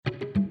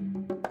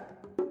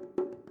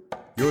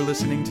You're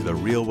listening to The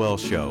Real Wealth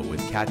Show with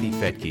Kathy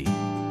Fettke,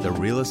 the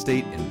real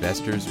estate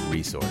investor's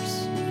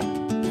resource.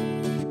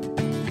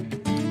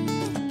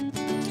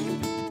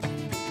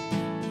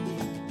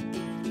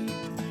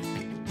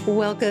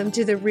 Welcome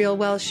to The Real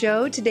Wealth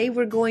Show. Today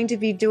we're going to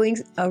be doing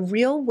a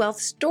real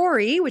wealth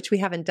story, which we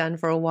haven't done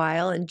for a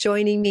while. And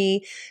joining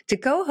me to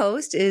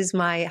co-host is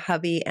my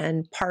hubby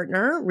and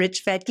partner,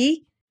 Rich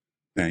Fettke.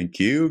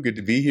 Thank you. Good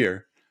to be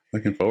here.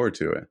 Looking forward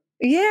to it.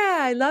 Yeah,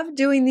 I love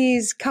doing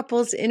these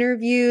couples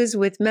interviews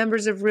with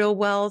members of Real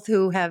Wealth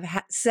who have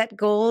set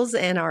goals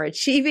and are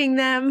achieving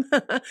them.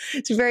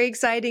 It's very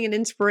exciting and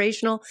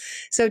inspirational.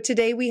 So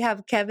today we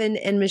have Kevin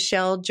and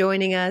Michelle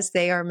joining us.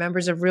 They are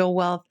members of Real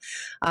Wealth.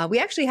 We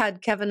actually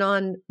had Kevin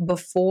on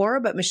before,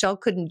 but Michelle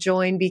couldn't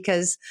join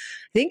because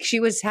I think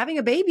she was having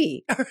a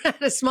baby or had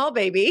a small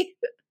baby.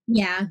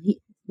 Yeah.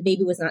 The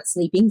baby was not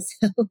sleeping.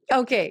 So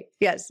okay.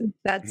 Yes,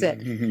 that's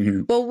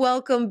it. Well,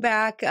 welcome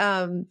back.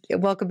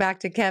 Welcome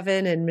back to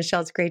Kevin and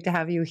Michelle. It's great to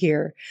have you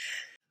here.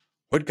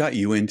 What got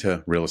you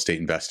into real estate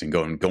investing?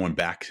 Going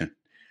back,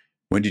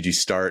 when did you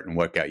start and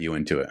what got you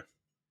into it?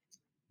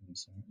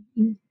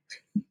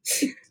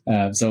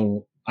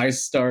 So I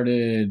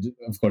started,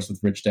 of course,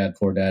 with Rich Dad,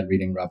 Poor Dad,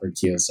 reading Robert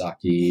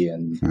Kiyosaki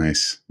and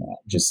nice.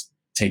 Just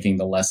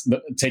taking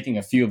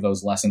a few of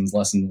those lessons.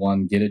 Lesson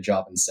one, get a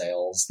job in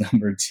sales.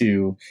 Number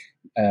two,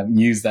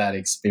 use that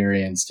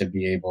experience to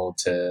be able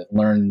to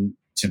learn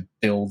to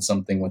build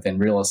something within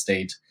real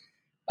estate.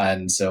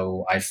 And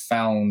so I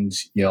found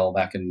Yale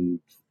back in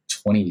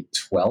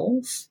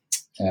 2012,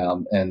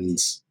 and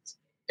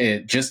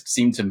it just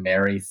seemed to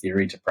marry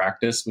theory to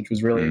practice, which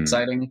was really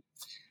exciting.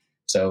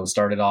 So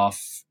started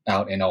off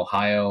out in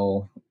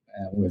Ohio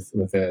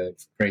with a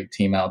great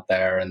team out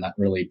there, and that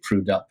really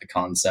proved out the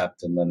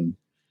concept. And then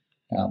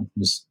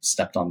just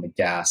stepped on the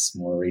gas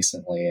more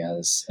recently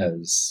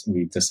as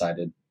we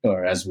decided,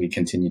 or as we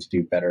continue to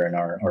do better in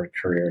our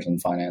careers and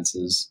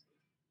finances.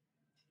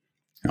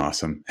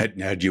 Awesome.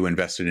 Had you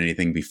invested in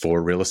anything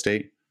before real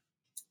estate,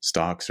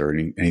 stocks, or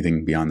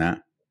anything beyond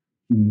that?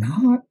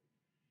 Not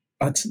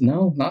much.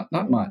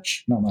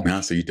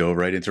 No, so you dove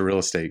right into real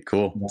estate.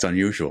 Cool. Yeah. It's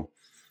unusual.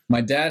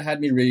 My dad had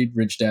me read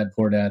Rich Dad,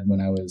 Poor Dad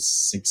when I was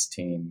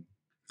 16.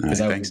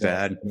 Thanks,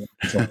 Dad.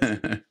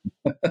 Awesome.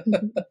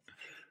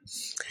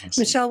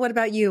 Michelle, what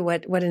about you?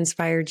 What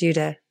inspired you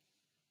to?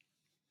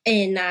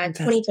 In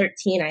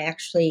 2013, I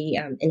actually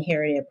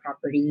inherited a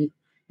property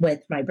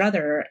with my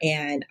brother.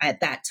 And at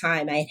that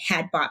time, I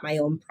had bought my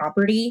own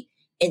property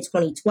in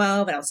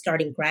 2012, and I was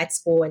starting grad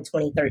school in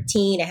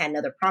 2013. I had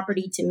another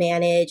property to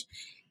manage.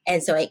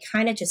 And so it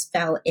kind of just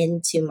fell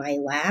into my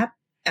lap,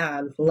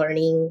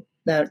 learning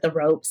the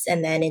ropes.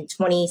 And then in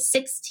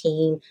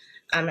 2016,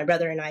 my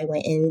brother and I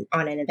went in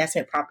on an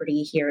investment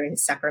property here in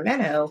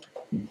Sacramento.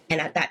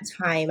 And at that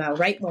time,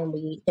 right when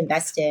we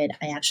invested,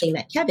 I actually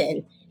met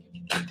Kevin.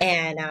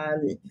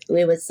 And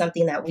it was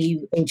something that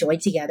we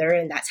enjoyed together,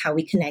 and that's how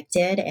we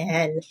connected.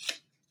 And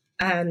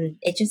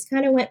it just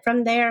kind of went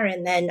from there.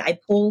 And then I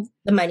pulled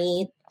the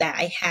money that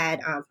I had,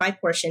 my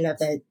portion of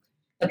the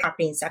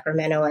property in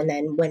Sacramento. And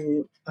then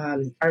when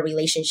our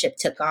relationship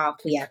took off,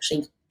 we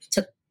actually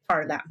took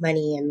part of that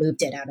money and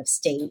moved it out of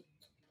state.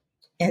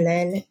 And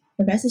then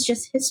the rest is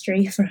just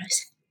history for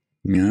us.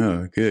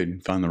 Yeah,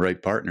 good. Found the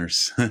right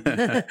partners.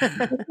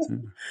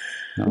 Awesome.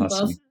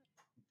 Well,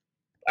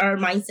 our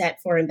mindset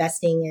for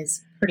investing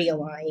is pretty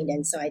aligned.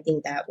 And so I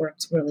think that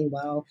works really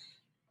well.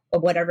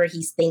 But whatever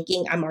he's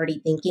thinking, I'm already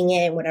thinking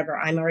it. And whatever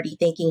I'm already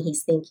thinking,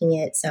 he's thinking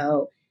it.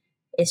 So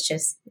it's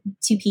just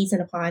two peas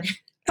in a pod.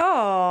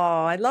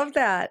 Oh, I love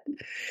that.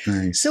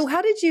 Nice. So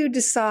how did you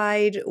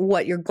decide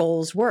what your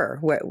goals were,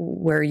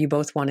 where you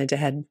both wanted to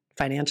head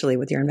financially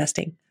with your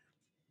investing?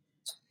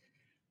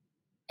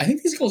 I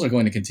think these goals are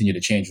going to continue to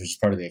change, which is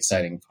part of the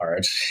exciting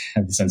part,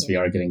 since we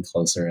are getting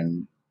closer.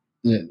 And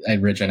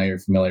Rich, I know you're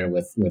familiar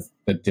with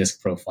the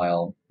DISC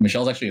profile.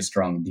 Michelle's actually a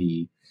strong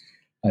D.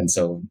 And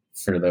so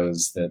for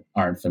those that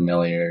aren't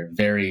familiar,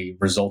 very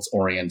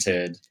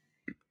results-oriented,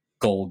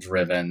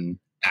 goal-driven,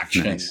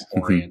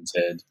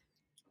 action-oriented,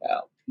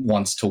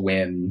 wants to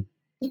win,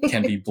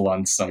 can be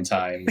blunt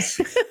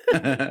sometimes.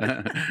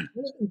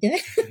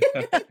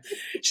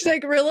 She's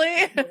like,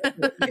 really?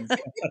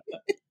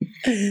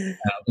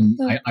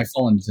 I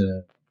fall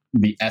into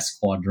the S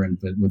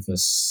quadrant, but with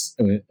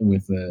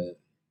a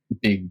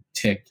big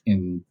tick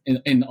in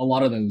a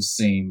lot of those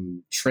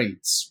same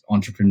traits: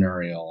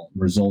 entrepreneurial,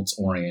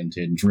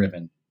 results-oriented,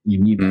 driven.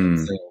 You need that in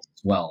sales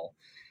as well.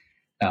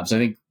 So I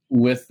think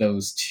with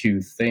those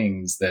two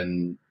things,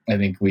 then I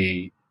think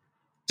we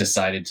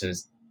decided to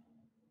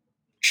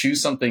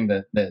choose something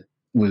that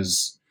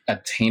was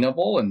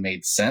attainable and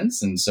made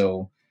sense. And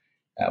so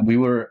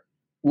we're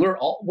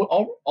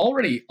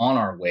already on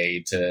our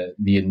way to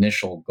the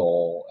initial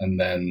goal. And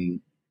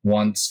then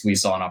once we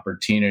saw an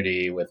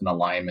opportunity with an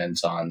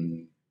alignment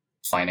on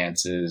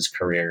finances,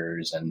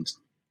 careers,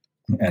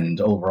 and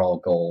overall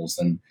goals,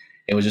 and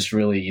it was just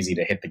really easy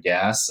to hit the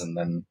gas. And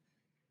then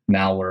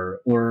now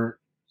we're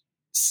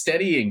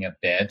steadying a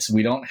bit.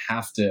 We don't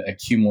have to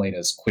accumulate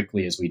as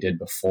quickly as we did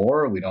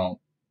before. We don't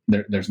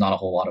there's not a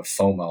whole lot of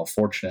FOMO,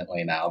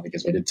 fortunately, now,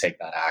 because we did take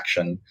that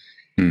action.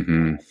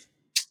 Mm-hmm.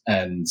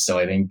 And so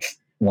I think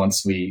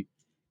once we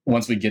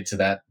get to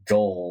that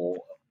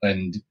goal,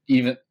 and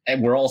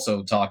we're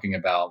also talking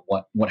about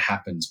what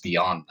happens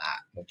beyond that,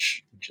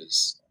 which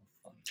is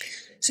fun.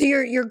 So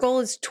your goal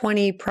is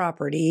 20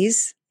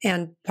 properties,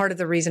 and part of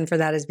the reason for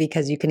that is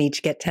because you can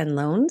each get 10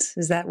 loans.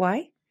 Is that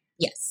why?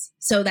 Yes.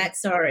 So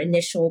that's our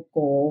initial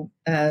goal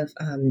of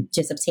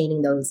just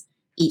obtaining those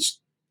each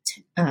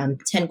 10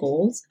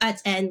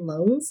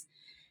 loans.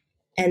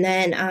 And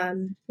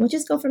then we'll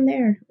just go from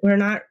there. We're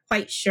not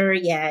quite sure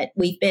yet.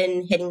 We've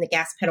been hitting the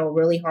gas pedal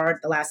really hard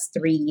the last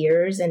 3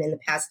 years. And in the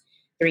past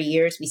 3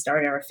 years, we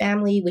started our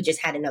family. We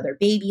just had another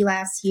baby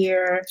last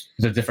year. It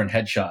was a different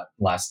headshot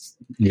last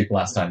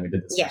time we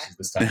did this. Yeah. Versus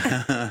this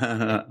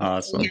time.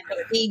 Awesome. We had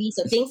another baby.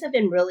 So things have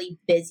been really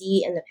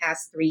busy in the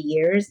past 3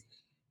 years.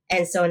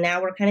 And so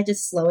now we're kind of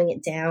just slowing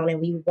it down. And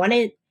we want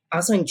to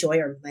also enjoy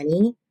our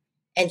money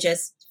and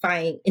just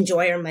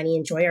enjoy our money,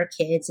 enjoy our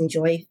kids,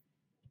 enjoy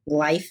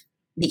life.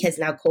 Because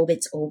now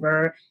COVID's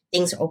over,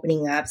 things are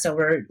opening up. So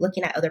we're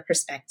looking at other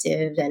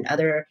perspectives and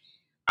other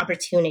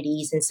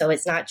opportunities. And so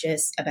it's not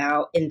just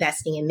about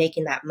investing and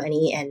making that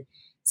money and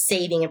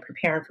saving and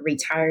preparing for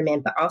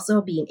retirement, but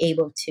also being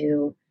able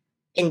to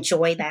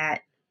enjoy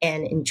that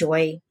and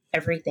enjoy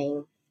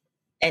everything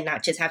and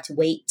not just have to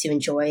wait to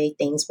enjoy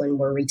things when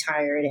we're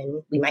retired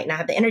and we might not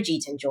have the energy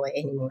to enjoy it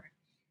anymore.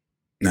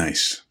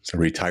 Nice. So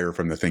retire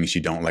from the things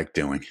you don't like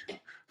doing.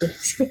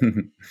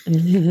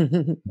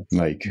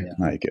 Like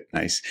it.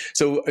 Nice.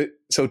 So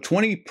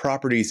 20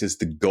 properties is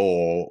the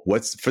goal.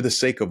 What's for the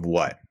sake of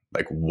what?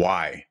 Like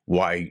why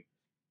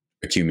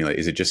accumulate?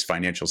 Is it just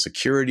financial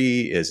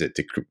security? Is it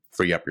to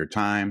free up your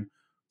time?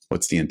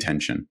 What's the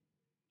intention?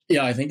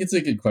 Yeah, I think it's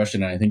a good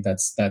question. And I think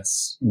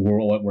that's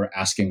what we're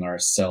asking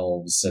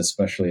ourselves,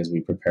 especially as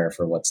we prepare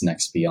for what's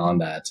next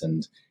beyond that.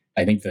 And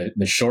I think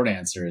the short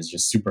answer is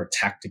just super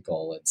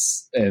tactical.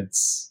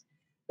 It's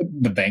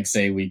the banks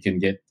say we can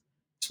get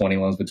 20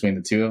 loans between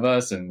the two of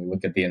us, and we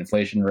look at the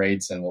inflation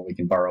rates and what we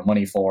can borrow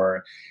money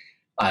for.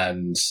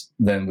 And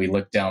then we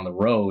look down the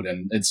road,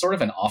 and it's sort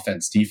of an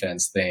offense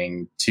defense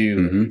thing too,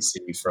 that we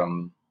see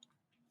from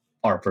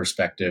our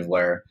perspective,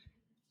 where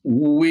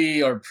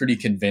we are pretty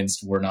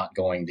convinced we're not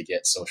going to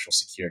get Social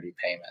Security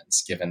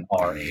payments given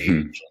our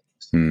age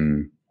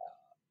and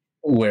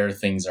where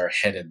things are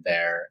headed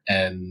there.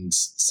 And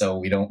so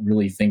we don't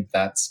really think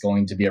that's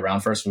going to be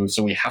around for us.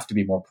 So we have to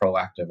be more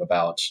proactive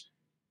about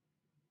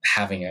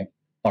having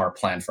our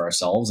plan for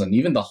ourselves. And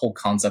even the whole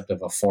concept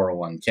of a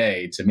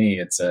 401k, to me,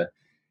 it's a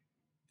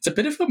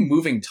bit of a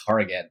moving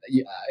target.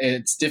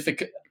 It's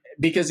difficult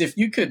because if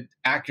you could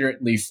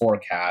accurately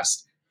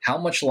forecast how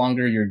much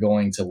longer you're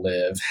going to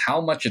live, how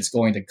much it's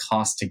going to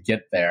cost to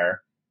get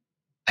there,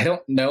 I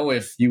don't know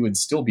if you would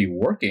still be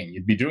working.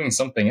 You'd be doing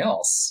something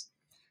else.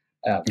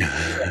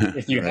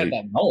 If you had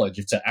that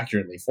knowledge to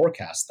accurately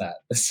forecast that.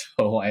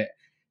 So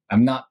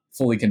I'm not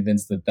fully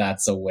convinced that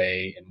that's a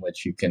way in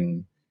which you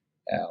can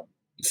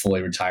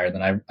fully retire.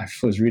 Then I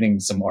was reading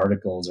some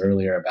articles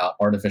earlier about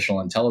artificial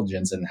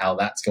intelligence and how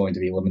that's going to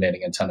be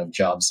eliminating a ton of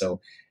jobs.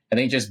 So I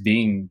think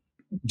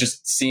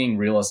just seeing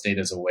real estate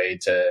as a way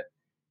to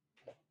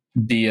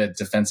be a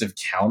defensive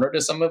counter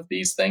to some of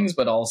these things,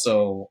 but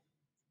also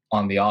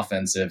on the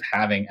offensive,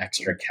 having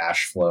extra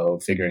cash flow,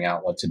 figuring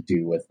out what to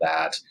do with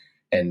that,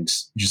 and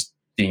just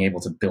being able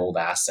to build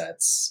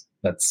assets.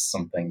 That's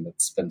something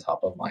that's been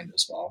top of mind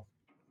as well.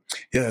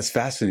 Yeah, that's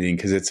fascinating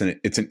because it's an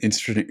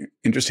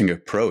interesting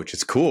approach.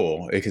 It's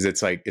cool because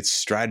it's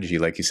strategy.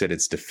 Like you said,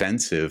 it's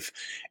defensive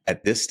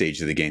at this stage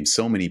of the game.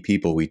 So many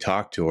people we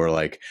talk to are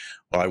like,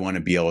 well, I want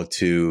to be able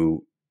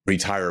to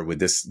retire with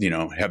this,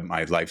 have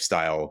my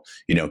lifestyle,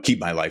 keep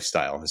my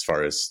lifestyle as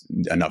far as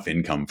enough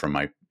income from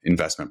my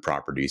investment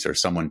properties. Or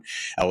someone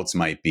else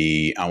might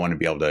be, I want to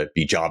be able to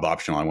be job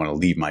optional. I want to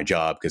leave my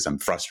job because I'm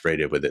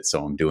frustrated with it.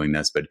 So I'm doing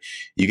this. But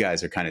you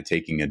guys are kind of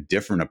taking a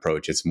different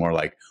approach. It's more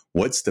like,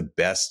 what's the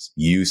best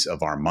use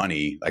of our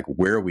money? Like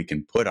where we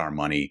can put our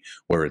money,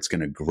 where it's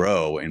going to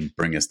grow and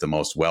bring us the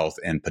most wealth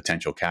and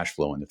potential cash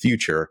flow in the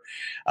future.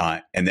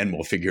 And then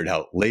we'll figure it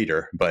out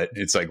later. But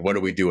it's like, what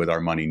do we do with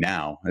our money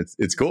now?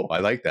 It's cool. I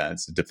like that.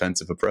 It's a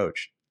defensive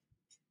approach.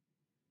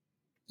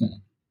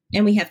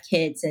 And we have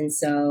kids. And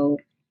so,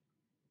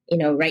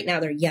 right now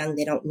they're young.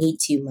 They don't need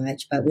too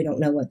much, but we don't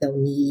know what they'll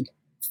need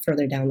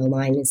further down the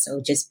line. And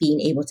so just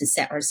being able to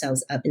set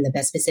ourselves up in the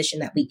best position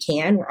that we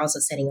can, we're also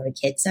setting our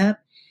kids up.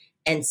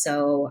 And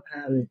so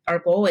our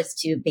goal is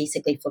to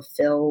basically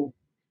fulfill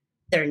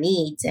their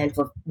needs and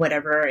for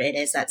whatever it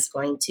is that's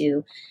going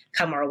to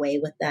come our way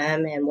with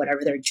them and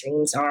whatever their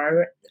dreams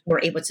are,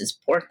 we're able to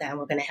support them.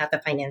 We're going to have the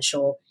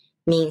financial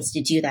means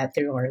to do that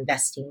through our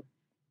investing.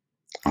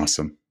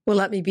 Awesome. Well,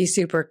 let me be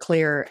super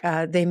clear.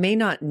 They may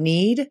not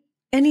need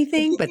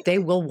anything, but they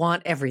will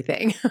want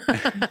everything.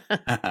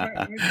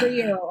 Our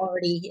 3-year-old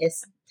already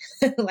is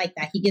like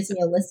that. He gives me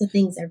a list of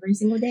things every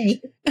single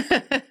day.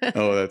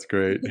 Oh, that's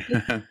great.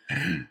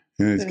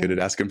 He's good at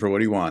asking for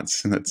what he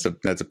wants. That's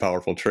a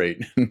powerful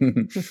trait.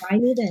 Buy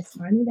me this,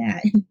 buy me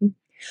that.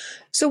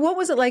 So what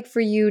was it like for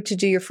you to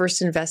do your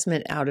first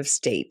investment out of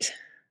state?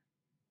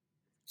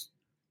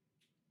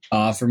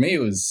 For me,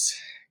 it was,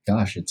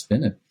 gosh, it's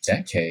been a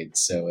decade.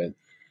 So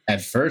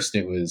at first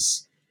it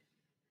was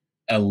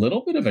a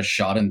little bit of a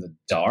shot in the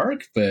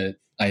dark, but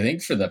I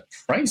think for the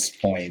price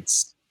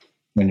points,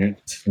 when you're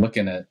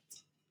looking at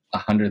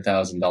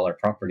 $100,000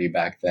 property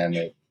back then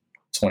at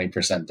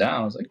 20%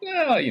 down, I was like,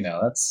 yeah,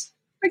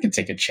 I could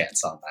take a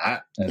chance on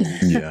that. And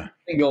Yeah.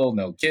 single,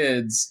 no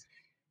kids.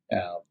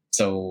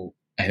 So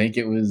I think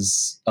it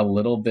was a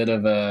little bit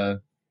of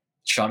a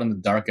shot in the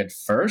dark at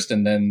first.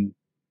 And then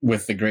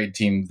with the great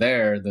team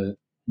there,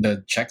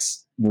 the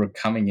checks were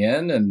coming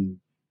in and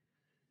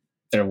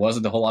there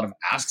wasn't a whole lot of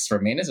asks for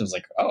maintenance. It was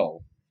like,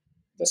 oh,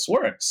 this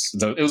works.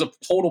 So it was a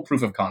total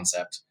proof of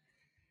concept.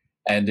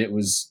 And it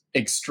was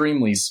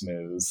extremely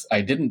smooth. I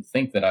didn't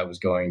think that I was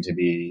going to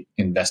be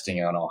investing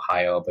in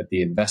Ohio, but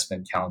the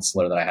investment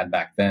counselor that I had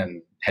back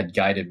then had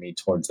guided me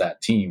towards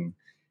that team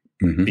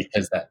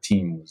because that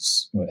team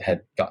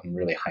had gotten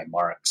really high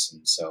marks.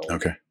 And so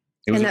Okay.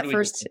 it was And that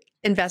first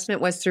investment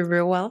was through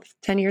Real Wealth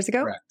 10 years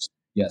ago? correct.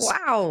 Yes.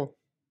 Wow.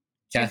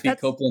 Kathy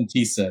That's- Copeland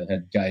Tisa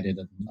had guided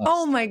us.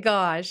 Oh my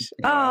gosh.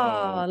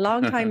 Oh,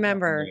 longtime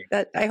member.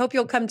 I hope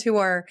you'll come to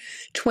our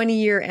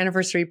 20-year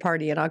anniversary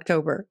party in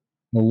October.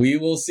 Well, we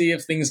will see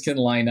if things can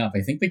line up.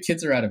 I think the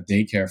kids are out of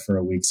daycare for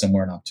a week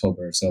somewhere in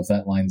October. So if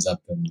that lines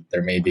up, then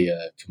there may be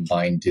a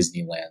combined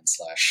Disneyland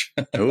 /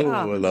 Oh, Oh,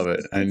 I love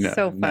it. I know.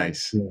 so fun.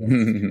 Nice.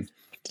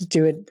 To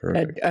do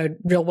Perfect. a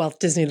Real Wealth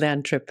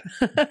Disneyland trip.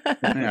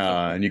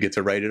 Yeah, and you get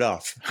to write it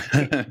off.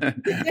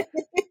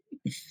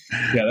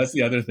 Yeah, that's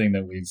the other thing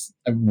that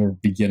we're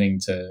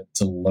beginning to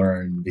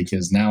learn,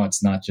 because now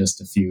it's not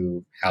just a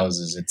few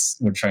houses.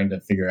 We're trying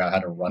to figure out how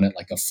to run it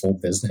like a full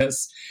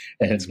business.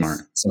 And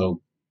Smart.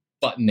 So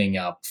buttoning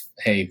up,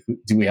 hey,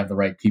 do we have the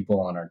right people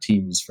on our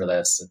teams for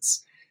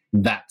this?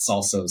 That's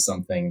also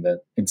something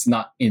that it's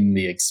not in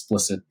the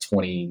explicit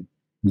 20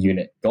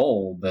 unit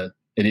goal, but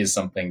it is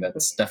something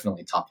that's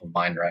definitely top of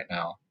mind right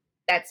now.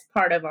 That's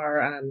part of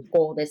our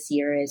goal this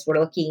year. Is we're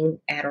looking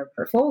at our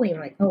portfolio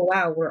and like, oh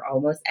wow, we're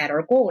almost at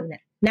our goal.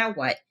 Now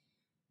what?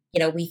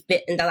 We've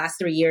been in the last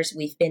 3 years,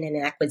 we've been in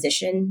an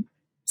acquisition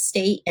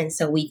state, and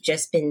so we've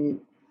just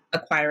been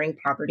acquiring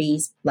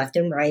properties left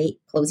and right,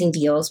 closing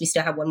deals. We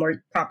still have one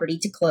more property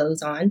to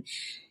close on,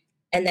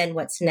 and then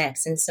what's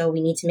next? And so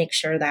we need to make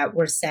sure that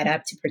we're set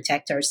up to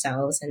protect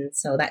ourselves, and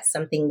so that's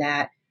something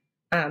that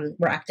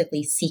we're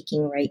actively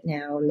seeking right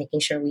now, and making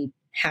sure we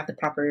have the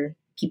proper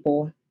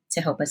people to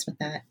help us with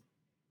that.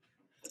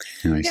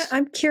 Nice. Yeah,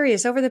 I'm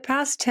curious. Over the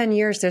past 10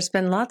 years, there's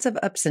been lots of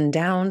ups and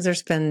downs.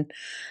 There's been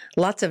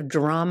lots of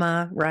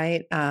drama,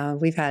 right?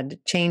 We've had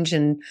change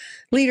in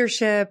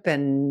leadership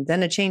and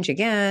then a change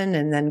again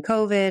and then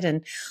COVID.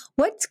 And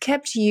what's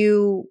kept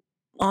you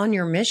on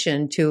your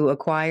mission to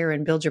acquire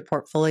and build your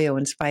portfolio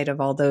in spite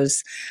of all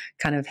those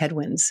kind of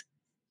headwinds?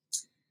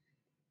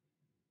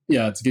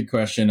 Yeah, it's a good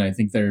question. I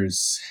think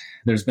there's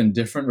been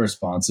different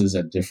responses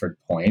at different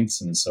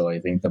points. And so I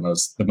think the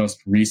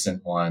most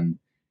recent one,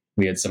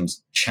 we had some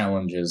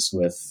challenges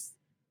with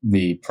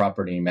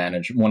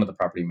one of the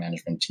property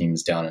management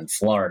teams down in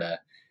Florida.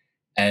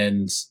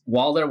 And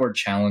while there were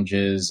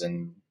challenges,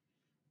 and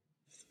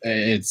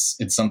it's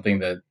something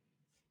that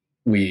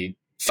we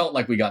felt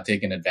like we got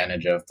taken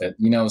advantage of, but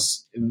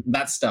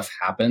that stuff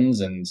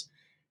happens. And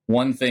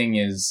one thing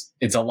is,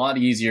 it's a lot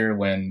easier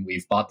when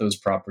we've bought those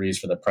properties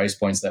for the price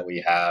points that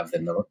we have,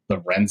 and the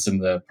rents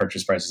and the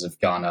purchase prices have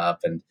gone up,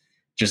 and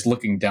just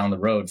looking down the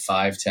road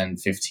 5, 10,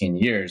 15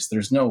 years,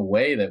 there's no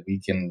way that we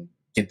can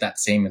get that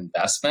same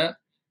investment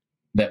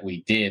that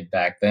we did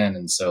back then.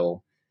 And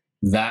so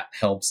that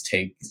helps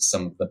take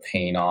some of the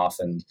pain off.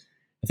 And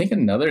I think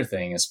another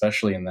thing,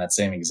 especially in that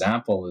same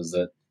example, is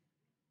that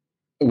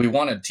we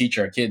want to teach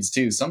our kids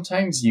too.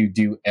 Sometimes you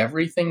do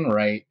everything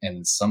right,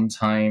 and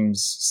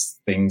sometimes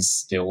things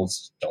still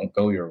don't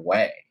go your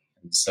way.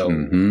 And so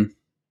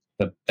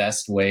the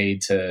best way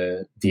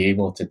to be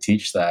able to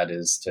teach that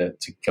is to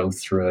go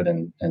through it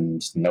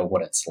and know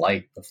what it's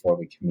like before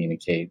we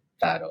communicate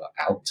that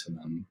out to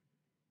them.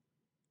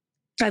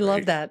 I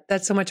love that.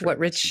 That's so much what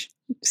Rich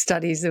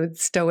studies with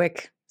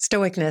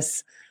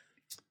stoicness.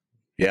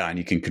 Yeah, and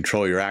you can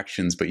control your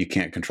actions, but you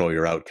can't control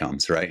your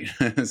outcomes, right?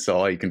 So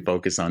all you can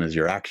focus on is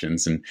your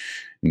actions and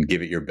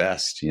give it your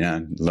best.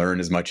 Learn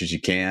as much as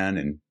you can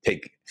and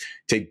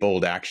take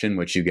bold action,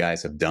 which you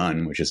guys have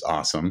done, which is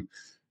awesome.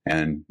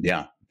 And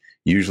yeah,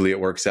 usually it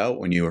works out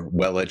when you are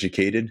well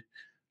educated,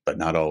 but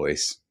not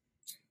always.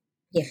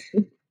 Yeah.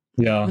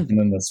 Yeah, and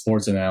then the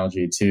sports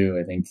analogy too.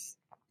 I think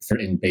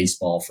in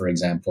baseball, for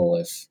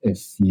example,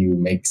 if you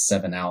make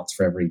 7 outs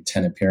for every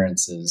 10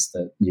 appearances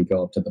that you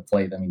go up to the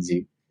plate, that means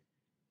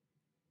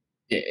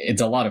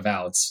it's a lot of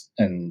outs,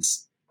 and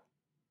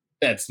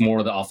that's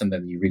more often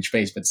than you reach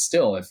base. But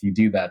still, if you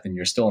do that, then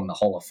you're still in the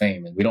Hall of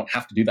Fame. And we don't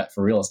have to do that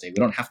for real estate.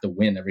 We don't have to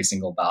win every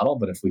single battle,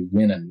 but if we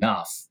win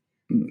enough,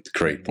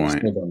 great we're point.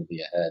 still going to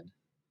be ahead.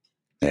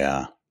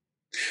 Yeah.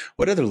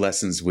 What other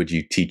lessons would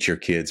you teach your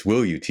kids?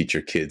 Will you teach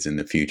your kids in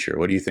the future?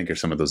 What do you think are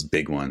some of those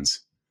big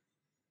ones?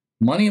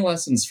 Money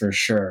lessons for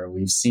sure.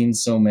 We've seen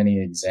so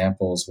many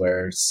examples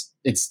where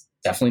it's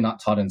definitely not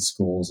taught in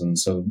schools. And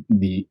so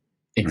the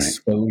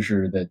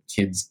exposure that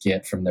kids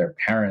get from their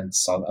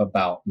parents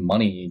about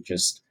money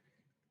just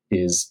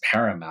is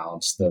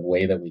paramount. The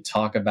way that we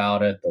talk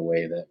about it, the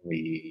way that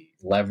we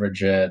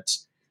leverage it,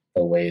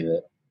 the way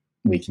that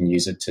we can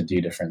use it to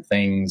do different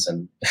things.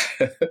 And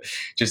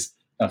just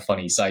a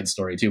funny side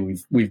story too.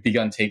 We've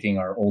begun taking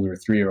our older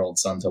 3-year-old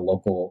son to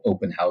local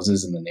open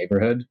houses in the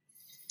neighborhood.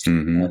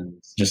 Mm-hmm.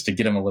 And just to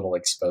get him a little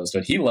exposed to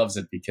it. He loves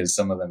it because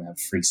some of them have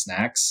free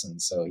snacks.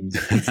 And so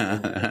he's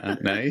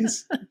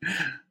nice.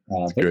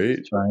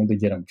 Great. Trying to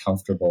get him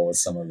comfortable with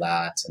some of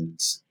that. And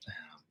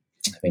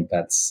I think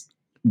that's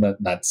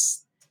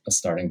a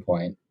starting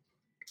point.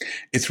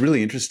 It's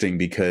really interesting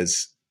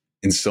because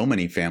in so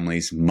many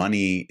families,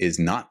 money is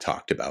not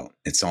talked about.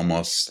 It's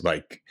almost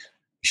like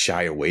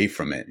shy away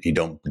from it. You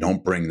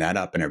don't bring that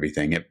up and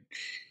everything.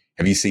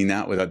 Have you seen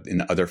that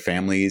in other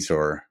families,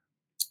 or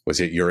was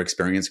it your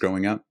experience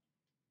growing up?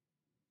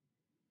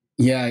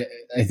 Yeah,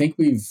 I think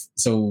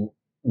so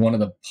one of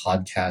the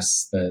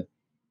podcasts that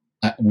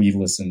we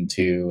listen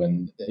to,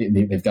 and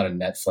they've got a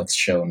Netflix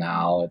show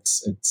now.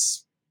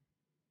 It's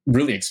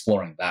really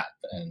exploring that.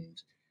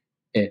 And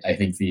I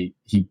think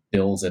he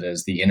bills it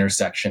as the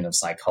intersection of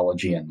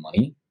psychology and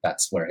money.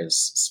 That's where his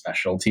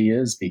specialty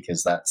is,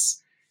 because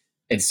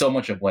it's so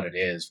much of what it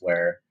is,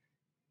 where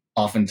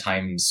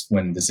oftentimes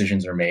when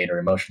decisions are made or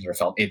emotions are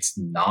felt, it's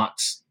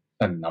not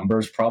a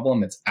numbers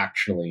problem. It's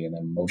actually an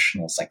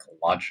emotional,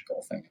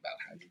 psychological thing about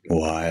how you do it.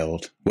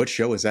 Wild. What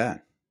show is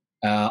that?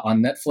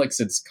 On Netflix,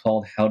 it's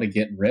called How to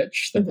Get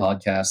Rich. The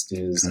podcast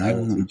is I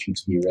Will Teach You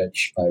to Be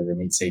Rich by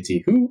Ramit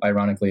Sethi, who,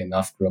 ironically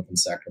enough, grew up in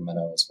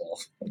Sacramento as well.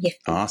 Yeah.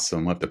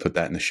 Awesome. We'll have to put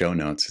that in the show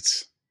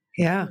notes.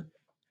 Yeah.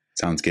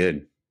 Sounds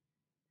good.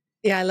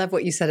 Yeah, I love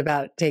what you said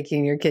about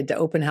taking your kid to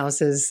open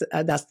houses.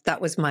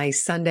 That was my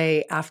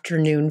Sunday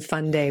afternoon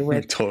fun day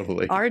with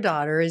totally our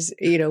daughters.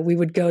 We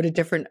would go to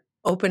different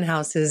open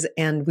houses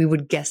and we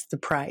would guess the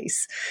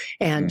price.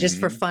 And just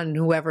for fun,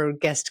 whoever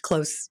guessed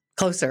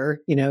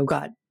closer,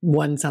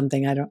 won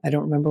something. I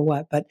don't remember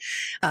what, but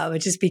it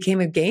just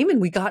became a game, and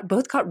we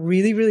both got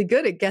really, really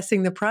good at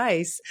guessing the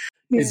price.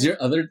 Yeah. Is your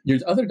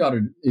other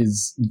daughter,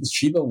 is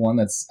she the one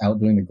that's out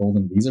doing the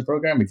Golden Visa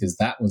program? Because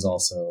that was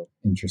also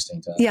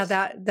interesting to us. Yeah,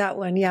 that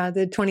one. Yeah,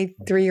 the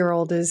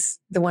 23-year-old is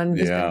the one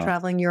who's been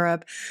traveling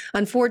Europe.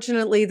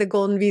 Unfortunately, the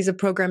Golden Visa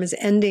program is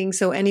ending,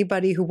 so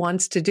anybody who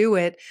wants to do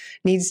it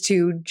needs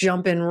to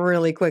jump in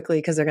really quickly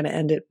because they're going to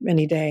end it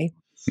any day.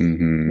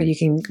 Mm-hmm. But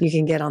you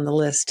can get on the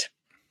list.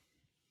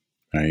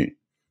 Right.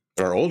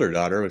 Our older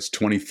daughter was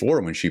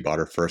 24 when she bought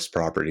her first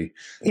property.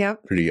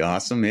 Yep. Pretty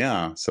awesome.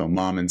 Yeah. So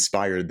mom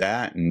inspired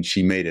that and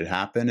she made it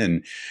happen.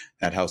 And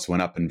that house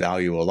went up in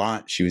value a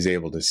lot. She was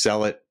able to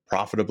sell it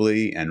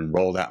profitably and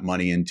roll that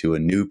money into a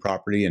new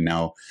property. And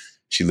now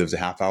she lives a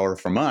half hour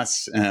from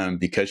us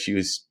because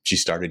she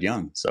started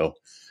young. So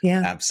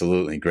yeah,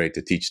 absolutely great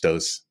to teach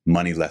those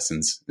money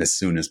lessons as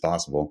soon as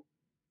possible.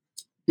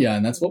 Yeah.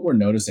 And that's what we're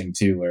noticing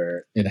too,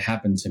 where it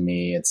happened to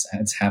me.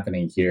 It's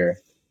happening here.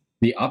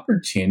 The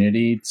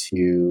opportunity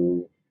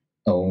to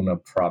own a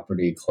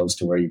property close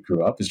to where you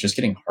grew up is just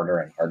getting harder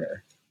and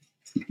harder.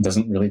 It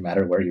doesn't really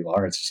matter where you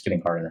are. It's just getting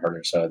harder and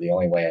harder. So the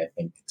only way I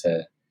think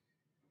to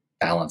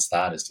balance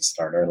that is to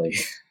start early.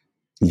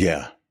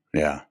 Yeah.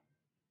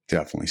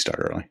 Definitely start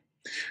early.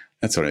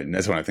 That's what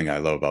I think I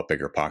love about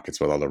Bigger Pockets,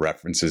 with all the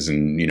references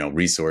and,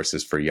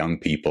 resources for young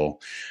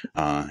people,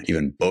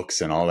 even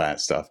books and all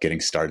that stuff, getting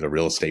started, a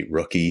real estate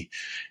rookie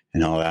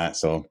and all that.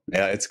 So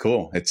yeah, it's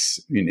cool.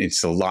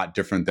 It's a lot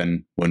different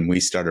than when we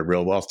started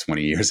Real Wealth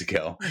 20 years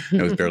ago.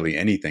 There was barely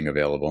anything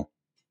available.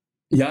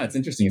 Yeah, it's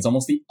interesting. It's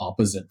almost the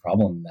opposite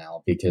problem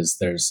now because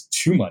there's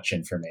too much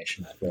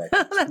information. I feel like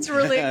that's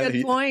really a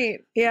good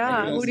point.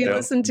 Yeah. Who do you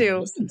listen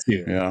to?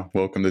 Yeah.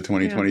 Welcome to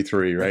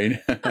 2023, right?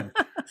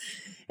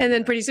 And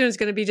then pretty soon it's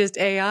going to be just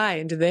AI.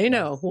 And do they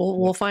know?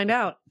 We'll find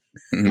out.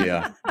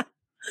 Yeah.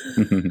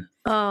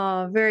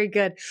 Oh, very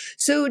good.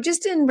 So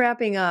just in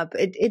wrapping up,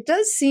 it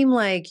does seem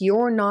like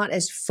you're not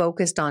as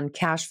focused on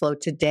cash flow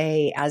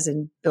today as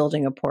in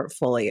building a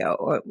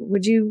portfolio.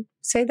 Would you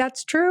say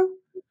that's true?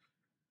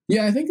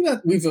 Yeah, I think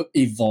that we've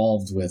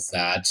evolved with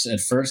that. At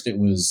first it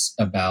was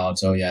about,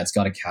 it's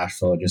got a cash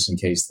flow just in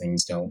case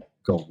things don't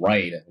go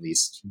right. At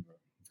least we've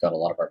got a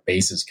lot of our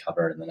bases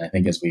covered. And then I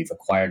think as we've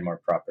acquired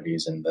more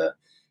properties in the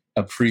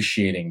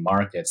appreciating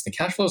markets, the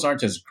cash flows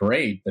aren't as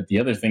great. But the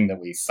other thing that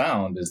we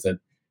found is that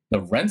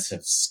the rents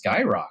have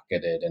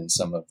skyrocketed in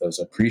some of those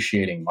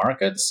appreciating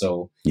markets.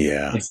 So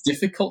it's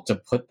difficult to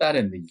put that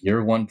in the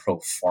year one pro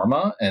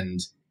forma. And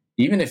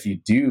even if you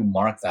do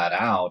mark that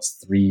out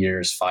 3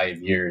 years,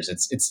 5 years,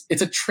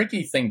 it's a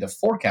tricky thing to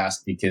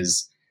forecast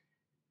because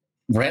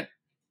rent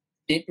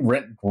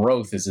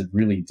growth is a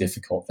really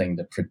difficult thing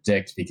to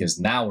predict because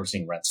now we're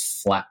seeing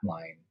rents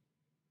flatline.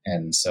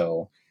 And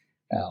so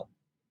all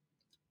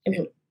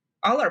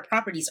our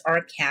properties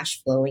are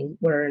cash flowing.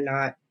 We're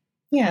not,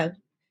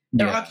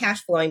 they're all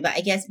cash flowing, but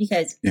I guess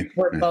because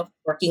we're both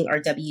working our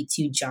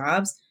W-2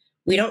 jobs,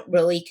 we don't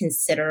really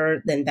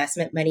consider the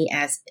investment money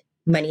as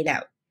money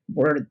that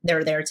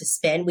they're there to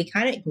spend. We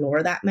kind of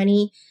ignore that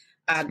money.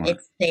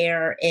 It's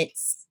there.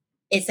 It's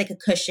like a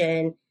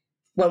cushion.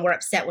 When we're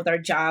upset with our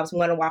jobs, we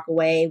want to walk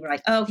away. We're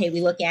like, oh, okay, we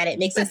look at it,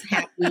 makes us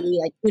happy.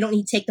 Like, we don't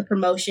need to take the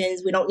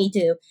promotions. We don't need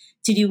to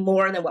do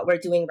more than what we're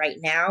doing right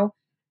now.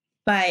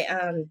 But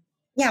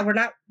yeah, we're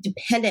not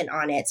dependent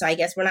on it. So I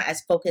guess we're not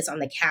as focused on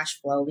the cash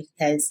flow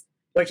because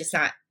we're just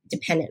not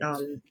dependent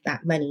on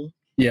that money.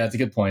 Yeah, it's a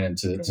good point. And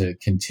to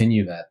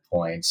continue that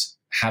point,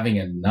 having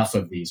enough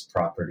of these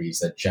properties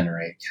that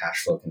generate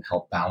cash flow can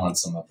help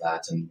balance some of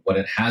that. And what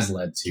it has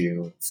led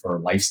to for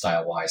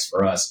lifestyle wise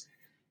for us,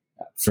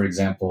 for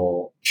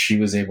example, she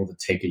was able to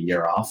take a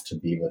year off to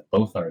be with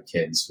both our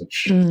kids,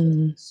 which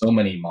so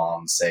many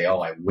moms say, oh,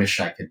 I wish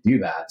I could do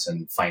that.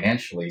 And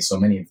financially, so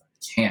many of them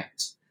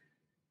can't.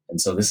 And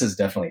so this has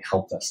definitely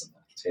helped us in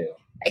that too.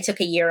 I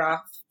took a year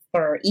off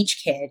for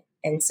each kid.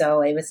 And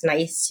so it was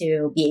nice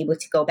to be able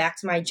to go back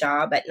to my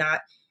job, but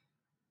not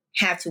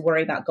have to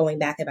worry about going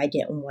back if I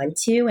didn't want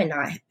to, and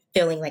not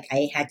feeling like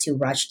I had to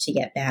rush to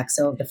get back.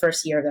 So the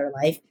first year of their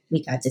life,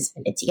 we got to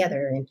spend it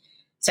together. And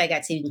so I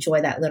got to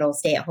enjoy that little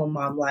stay-at-home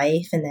mom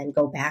life and then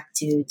go back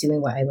to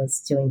doing what I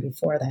was doing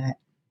before that.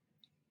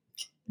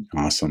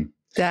 Awesome.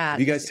 Have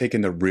you guys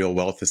taken the Real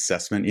Wealth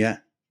assessment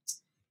yet?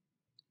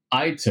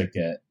 I took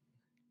it.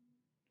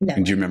 No.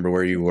 And do you remember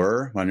where you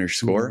were on your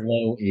score?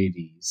 Low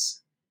 80s.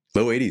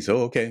 Low 80s.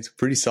 Oh, okay. It's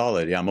pretty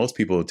solid. Yeah, most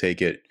people who take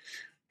it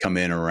come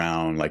in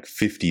around like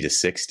 50 to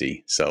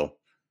 60. So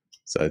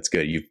that's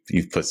good.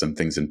 You've put some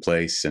things in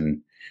place.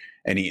 And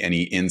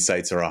any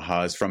insights or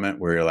ahas from it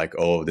where you're like,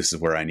 oh, this is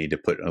where I need to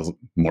put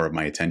more of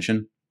my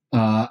attention?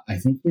 I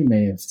think we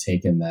may have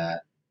taken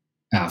that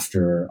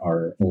after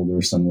our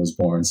older son was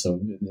born. So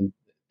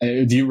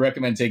do you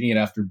recommend taking it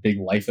after big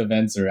life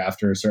events or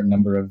after a certain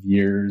number of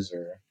years?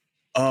 Or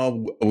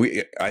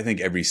I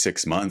think every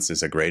 6 months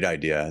is a great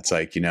idea. It's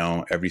like,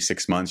 every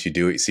 6 months you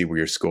do it, you see where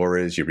your score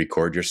is, you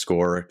record your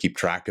score, keep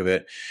track of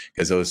it,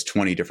 because those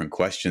 20 different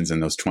questions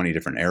and those 20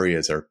 different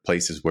areas are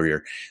places where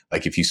you're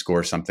like, if you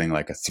score something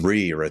like a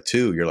 3 or a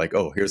 2, you're like,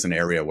 oh, here's an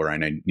area where I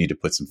need to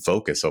put some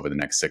focus over the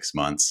next 6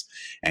 months.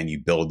 And you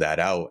build that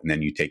out and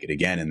then you take it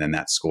again. And then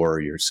that score,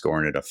 you're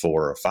scoring it a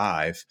 4 or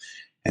 5.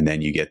 And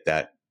then you get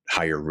that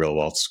higher Real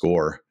Wealth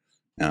score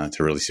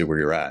to really see where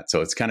you're at. So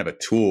it's kind of a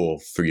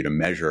tool for you to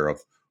measure of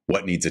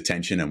what needs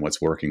attention and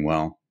what's working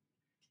well.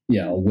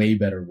 Yeah, a way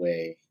better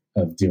way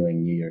of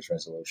doing New Year's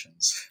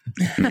resolutions.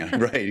 Yeah,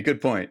 right.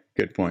 Good point.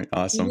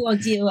 Awesome. We'll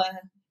do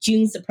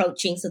June's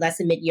approaching, so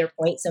that's a mid-year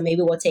point. So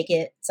maybe we'll take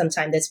it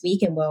sometime this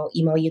week and we'll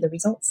email you the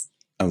results.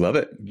 I love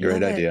it.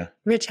 Great idea.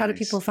 Rich, how do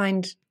people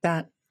find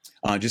that?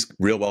 Just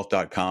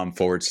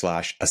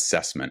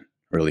realwealth.com/assessment.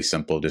 Really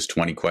simple, just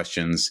 20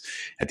 questions.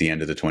 At the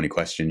end of the 20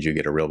 questions, you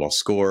get a Real Wealth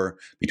score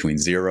between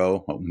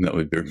 0, that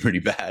would be pretty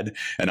bad,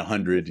 and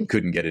 100,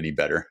 couldn't get any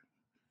better.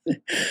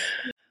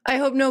 I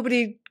hope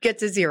nobody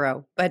gets a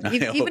 0, but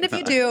even if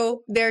you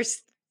do,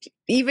 there's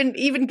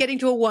even getting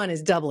to a 1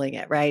 is doubling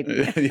it, right?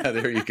 Yeah,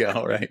 there you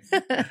go, right.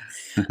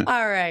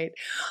 All right.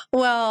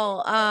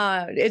 Well,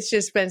 it's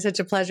just been such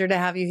a pleasure to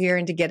have you here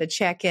and to get a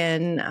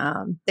check-in.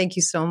 Thank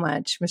you so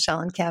much, Michelle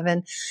and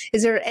Kevin.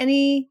 Is there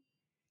any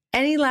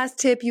last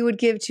tip you would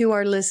give to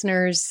our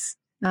listeners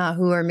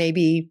who are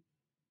maybe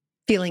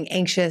feeling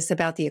anxious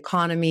about the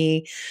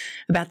economy,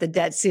 about the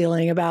debt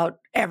ceiling, about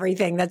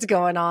everything that's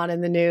going on in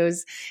the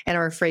news and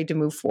are afraid to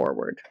move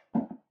forward?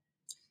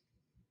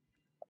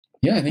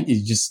 Yeah, I think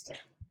you just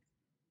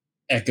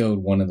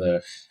echoed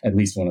at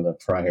least one of the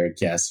prior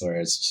guests, where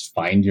it's just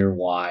find your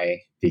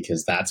why,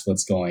 because that's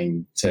what's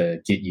going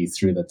to get you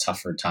through the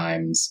tougher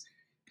times.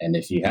 And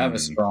if you have a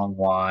strong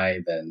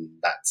why, then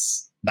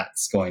that's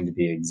going to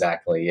be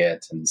exactly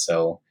it. And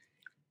so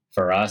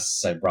for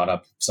us, I brought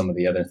up some of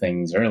the other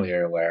things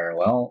earlier where,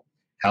 well,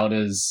 how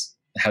does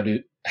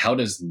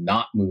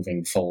not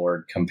moving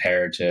forward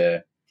compare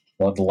to,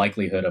 well, the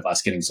likelihood of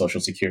us getting Social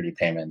Security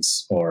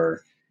payments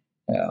or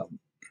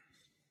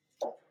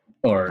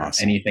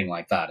awesome. Anything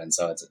like that. And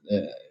so it's,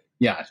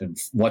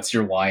 what's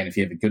your why? And if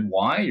you have a good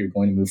why, you're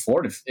going to move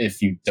forward.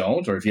 If you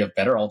don't, or if you have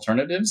better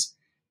alternatives,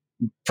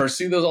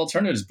 pursue those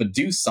alternatives, but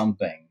do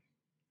something.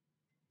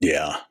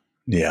 Yeah.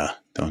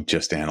 Don't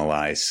just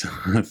analyze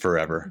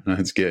forever.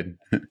 That's good.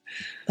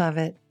 Love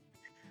it.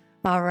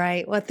 All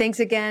right. Well, thanks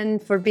again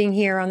for being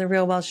here on The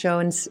Real Wealth Show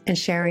and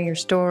sharing your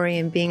story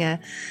and being a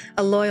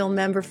loyal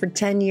member for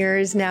 10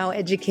 years, now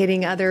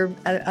educating other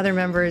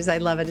members. I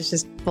love it. It's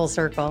just full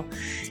circle.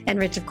 And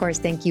Rich, of course,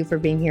 thank you for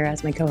being here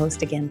as my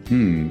co-host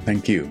again.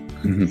 Thank you.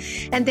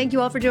 And thank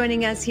you all for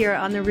joining us here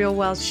on The Real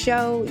Wealth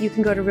Show. You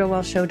can go to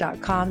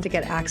realwealthshow.com to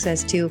get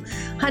access to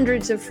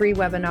hundreds of free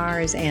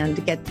webinars and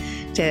to get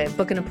to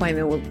book an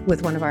appointment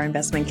with one of our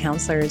investment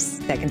counselors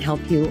that can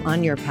help you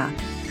on your path.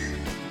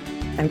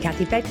 I'm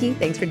Kathy Fettke.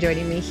 Thanks for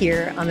joining me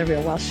here on The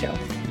Real Wealth Show.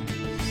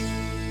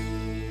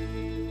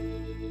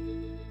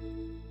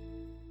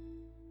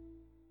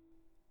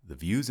 The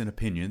views and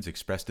opinions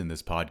expressed in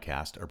this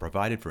podcast are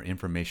provided for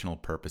informational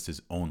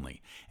purposes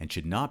only and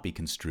should not be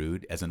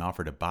construed as an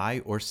offer to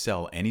buy or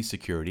sell any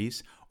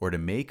securities or to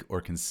make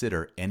or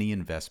consider any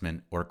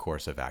investment or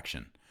course of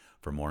action.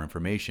 For more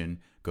information,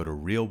 go to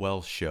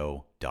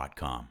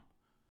realwealthshow.com.